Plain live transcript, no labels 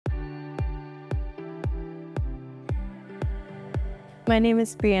My name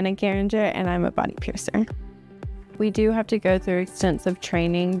is Brianna Geringer, and I'm a body piercer. We do have to go through extensive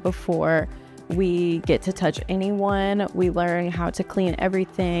training before we get to touch anyone. We learn how to clean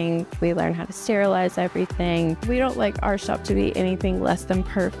everything. We learn how to sterilize everything. We don't like our shop to be anything less than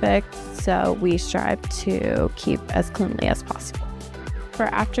perfect, so we strive to keep as cleanly as possible. For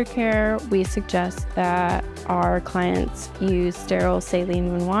aftercare, we suggest that our clients use sterile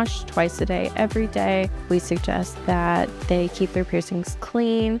saline when washed twice a day, every day. We suggest that they keep their piercings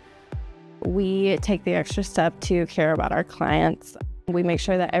clean. We take the extra step to care about our clients. We make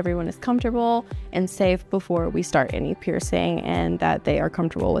sure that everyone is comfortable and safe before we start any piercing, and that they are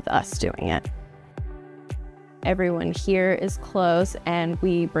comfortable with us doing it. Everyone here is close, and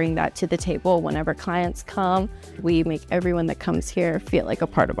we bring that to the table whenever clients come. We make everyone that comes here feel like a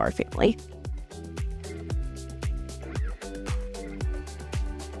part of our family.